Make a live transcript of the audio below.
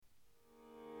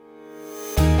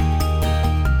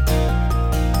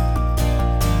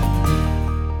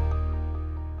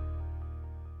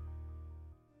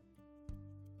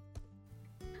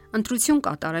Ընտրություն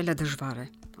կատարելը դժվար է,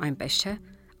 այնպես չէ։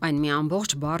 Այն մի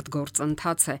ամբողջ բարդ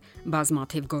գործընթաց է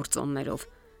բազմաթիվ գործոններով։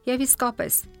 Եվ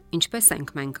իսկապես, ինչպես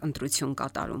ենք մենք ընտրություն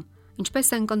կատարում։ Ինչպես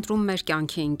ենք ընտրում մեր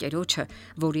կյանքի ընկերոջը,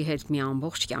 որի հետ մի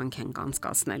ամբողջ կյանք ենք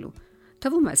անցկացնելու։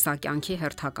 Թվում է սա կյանքի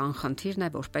հերթական խնդիրն է,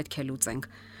 որ պետք է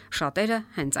լուծենք։ Շատերը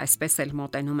հենց այսպես էլ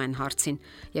մոտենում են հարցին,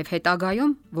 եւ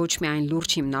հետագայում ոչ միայն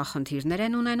լուրջ հիմնախնդիրներ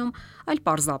են ունենում, այլ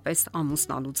պարզապես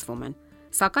ամուսնալուծվում են։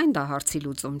 Սակայն դա հարցի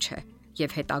լուծում չէ,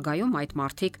 եւ հետագայում այդ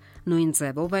մարդիկ նույն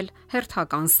ձևով էլ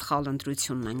հերթական սխալ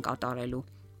ընտրությունն են կատարելու։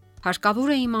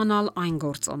 Հարկավոր է իմանալ այն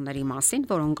գործոնների մասին,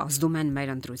 որոնք ազդում են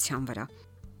մեր ընտրության վրա։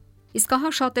 Իսկ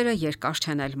ահա շատերը երկար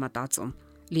չեն էլ մտածում։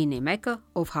 Լինի մեկը,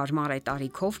 ով հարմար է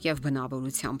տարիքով եւ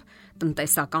բնավորությամբ,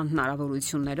 տնտեսական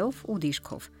հնարավորություններով ու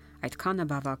դիրքով, այդքանը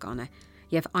բավական է,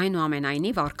 եւ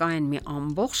այնուամենայնիվ արկա են մի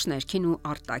ամբողջ ներքին ու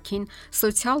արտաքին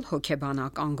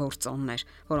սոցիալ-հոգեբանական գործոններ,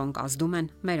 որոնք ազդում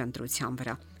են մեր ընտրության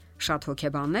վրա։ Շատ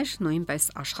հոգեբաններ նույնպես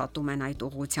աշխատում են այդ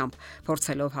ուղղությամբ,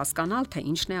 փորձելով հասկանալ, թե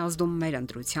ինչն է ազդում մեր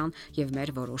ընտրության եւ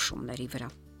մեր որոշումների վրա։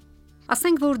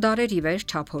 Ասենք որ դարեր ի վեր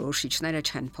չափորոշիչները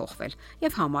չեն փոխվել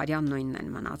եւ համարյա նույնն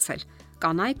են մնացել։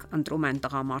 Կանայք ընտրում են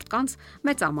տղամարդկանց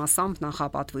մեծամասամբ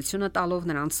նախապատվությունը տալով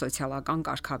նրանց սոցիալական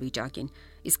կարգավիճակին,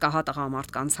 իսկ ահա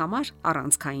տղամարդկանց համար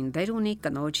առանցքային դեր ունի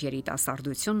կնոջ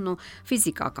երիտասարդությունն ու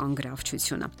ֆիզիկական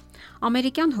գրավչությունը։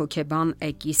 Ամերիկյան հոգեբան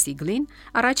Էկի Սիգլին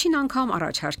առաջին անգամ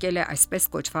առաջարկել է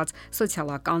այսպես կոչված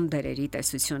սոցիալական դերերի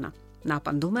տեսությունը։ Նա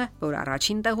պնդում է, որ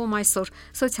առաջին տեղում այսօր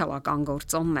սոցիալական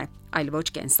գործոնն է, այլ ոչ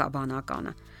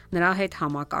կենսաբանականը։ Նրա հետ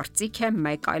համակարծիք է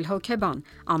մեկ այլ հոգեբան,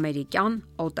 ամերիկյան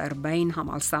Օտերբեյն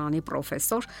համալսարանի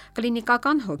պրոֆեսոր,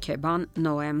 կլինիկական հոգեբան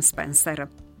Նոեմ Սպենսերը։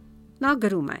 Նա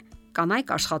գրում է. կանայք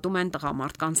աշխատում են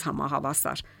տղամարդկանց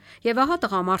համահավասար, եւ ահա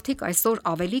տղամարդիկ այսօր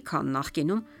ավելի քան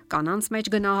նախկինում կանանց մեջ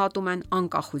գնահատում են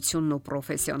անկախությունն ու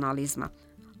պրոֆեսիոնալիզմը։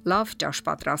 Լավ ճաշ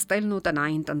պատրաստելն ու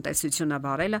տնային տնտեսությունը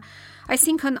վարելը,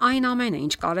 այսինքն այն ամենը,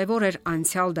 ինչ կարևոր էր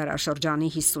անցյալ դարաշրջանի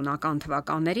 50-ական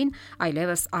թվականներին,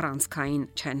 այլևս առանցքային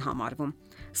չեն համարվում։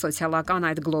 Սոցիալական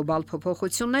այդ գլոբալ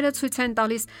փոփոխությունները ցույց են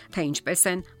տալիս, թե ինչպես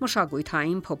են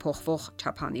մշակութային փոփոխվող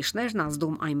չափանիշներն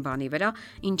ազդում այն բանի վրա,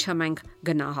 ինչը մենք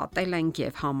գնահատել ենք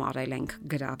եւ համարել ենք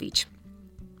գրավիչ։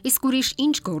 Իսկ ուրիշ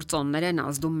ինչ գործոններ են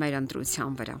ազդում մեր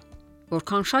ընտրության վրա։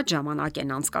 Որքան շատ ժամանակ են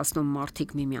անցկացնում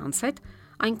մարդիկ միմյանց հետ,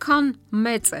 այնքան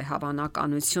մեծ է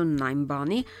հավանականությունն այն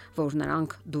բանի, որ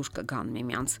նրանք դուր կգան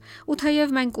միմյանց։ Ու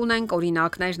թեև մենք ունենք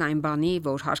օրինակներն այն բանի,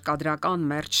 որ հարկադրական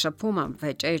մերձ շփումը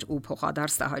վեճեր ու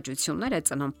փոխադարձ սահաճություններ է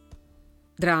ծնում,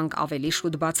 դրանք ավելի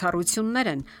շուտ բացառություններ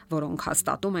են, որոնք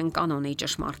հաստատում են կանոնի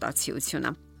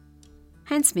ճշմարտացիությունը։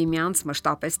 Հենց միմյանց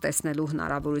մշտապես տեսնելու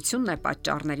հնարավորությունն է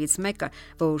պատճառներից մեկը,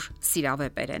 որ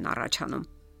սիրավեպեր են առաջանում։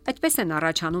 Այդպես են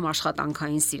առաջանում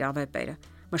աշխատանքային սիրավեպերը։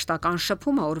 Մշտական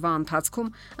շփումը օրվա ընթացքում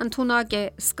ընդունակ է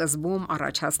սկզբում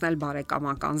առաջացնել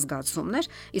բարեկամական զգացումներ,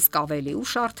 իսկ ավելի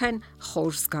ուշ արդեն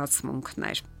խոր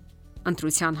զգացմունքներ։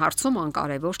 Ընտրության հարցում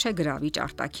անկարևոր չէ գրավիչ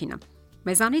արտաքինը։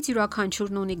 Մեզանից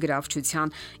յուրաքանչյուրն ունի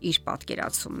գրավչության իր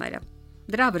պատկերացումները։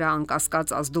 Դրա վրա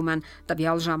անկասկած ազդում են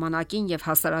տվյալ ժամանակին եւ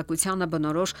հասարակությանը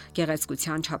բնորոշ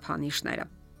գեղեցկության չափանիշները։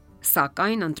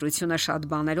 Սակայն ընտրությունը շատ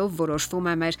բաներով որոշվում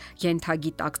է մեր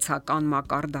ենթագիտակցական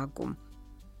մակարդակում։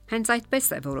 Հենց այդպես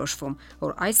է որոշվում,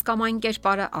 որ այս կամ այն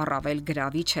կերպարը առավել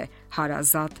գրավիչ է,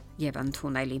 հարազատ եւ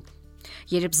ընդունելի։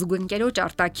 Երբ զուգընկերոջ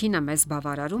արտաքինը մեզ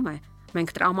բավարարում է,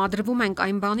 մենք տրամադրվում ենք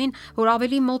այն բանին, որ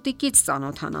ավելի մոտիկից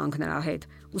ծանոթանանք նրա հետ,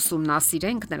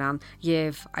 ուսումնասիրենք նրան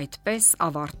եւ այդպես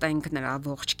ավարտենք նրա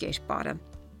ողջ կերպարը։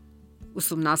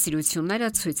 Ուսումնասիրությունները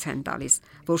ցույց են տալիս,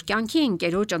 որ կյանքի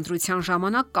ընկերոջ ընտրության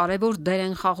ժամանակ կարևոր դեր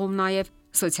են խաղում նաեւ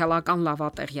սոցիալական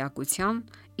լավատեղյակության,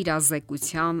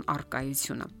 իրազեկության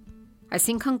արկայությունը։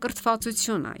 Այսինքն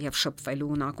կրթվածությունը եւ շփվելու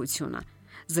ունակությունը,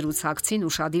 զրուցակցին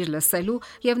ուշադիր լսելու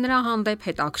եւ նրա հանդեպ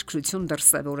հետաքրքրություն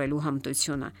դրսեւորելու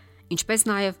հմտությունը, ինչպես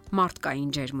նաեւ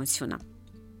մարդկային ջերմությունը։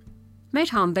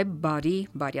 Մեր հանդեպ բարի,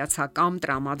 բարյացակամ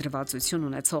տրամադրվածություն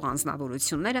ունեցող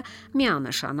անձնավորությունները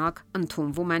միանշանակ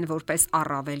ընդունվում են որպես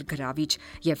առավել գրավիչ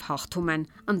եւ հաղթում են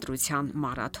ընտրության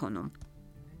մարաթոնում։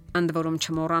 Ընդ որում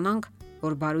չմոռանանք,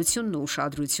 որ բարությունն ու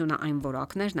ուշադրությունը այն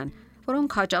որակներն են,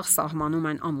 որոնք հաճախ սահմանում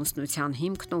են ամուսնության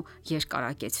հիմքն ու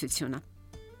երկարակեցությունը։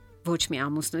 Ոչ մի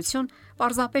ամուսնություն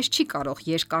պարզապես չի կարող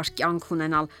երկար կյանք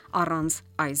ունենալ առանց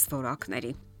այս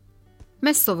որակների։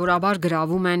 Մեզ սովորաբար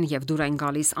գրավում են եւ դուր են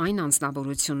գալիս այն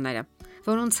անձնավորությունները,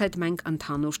 որոնց հետ մենք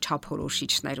ընդհանուր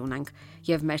չափորոշիչներ ունենք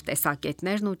եւ մեր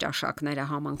տեսակետներն ու ճաշակները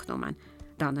համընկնում են։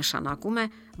 Դա նշանակում է,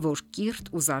 որ կիրթ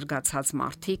ու զարգացած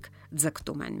մարդիկ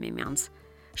ձգտում են միմյանց։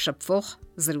 Շփվող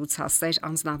զրուցասեր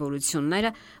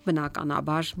անձնավորությունները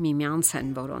բնականաբար միմյանց են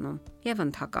որոնում եւ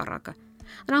ընդհակառակը։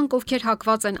 Նրանք, ովքեր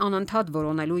հակված են անընդհատ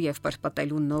որոնելու եւ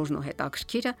պրպտելու նորն ու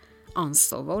հետաքրքիրը,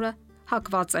 անսովորը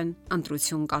հակված են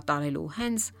ընտրություն կատարելու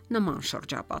հենց նման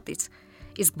շրջապատից։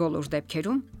 Իսկ բոլոր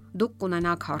դեպքերում դուք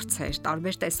կունենաք հարցեր,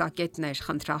 տարբեր տեսակետներ,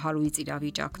 խնդրահարույց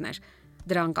իրավիճակներ։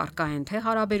 Դրանք առկա են թե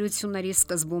հարաբերությունների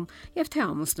սկզբում եւ թե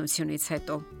ամուսնությունից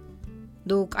հետո։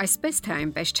 Դուք այսպես թե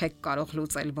այնպես չեք կարող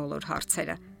լուծել բոլոր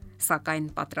հարցերը, սակայն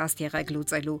պատրաստ եղեք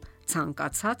լուծելու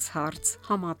ցանկացած հարց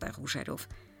համատեղ ուժերով։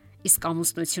 Իսկ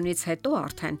ամուսնությունից հետո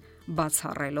արդեն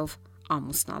բացառելով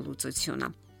ամուսնալուծությունը։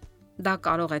 Դա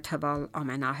կարող է թվալ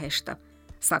ամենահեշտը,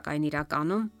 սակայն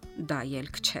իրականում դա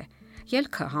ելք չէ։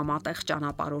 Ելքը համատեղ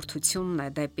ճանապարհորդությունն է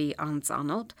դեպի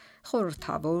անծանոթ,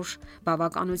 խորհրդավոր,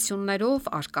 բավականություններով,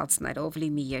 արկածներով լի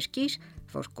մի երկիր,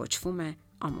 որ կոչվում է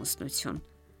ամուսնություն։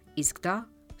 Իսկ դա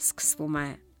սկսվում է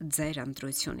ձեր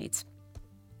ընտրությունից։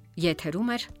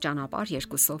 Եթերում է Ճանապարհ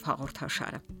երկուսով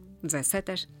հաղորդաշարը։ Ձեզ հետ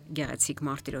է Գեղեցիկ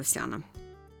Մարտիրոսյանը։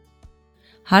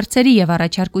 Հարցերի եւ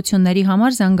առաջարկությունների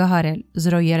համար զանգահարել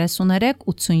 033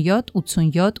 87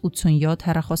 87 87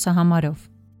 հեռախոսահամարով։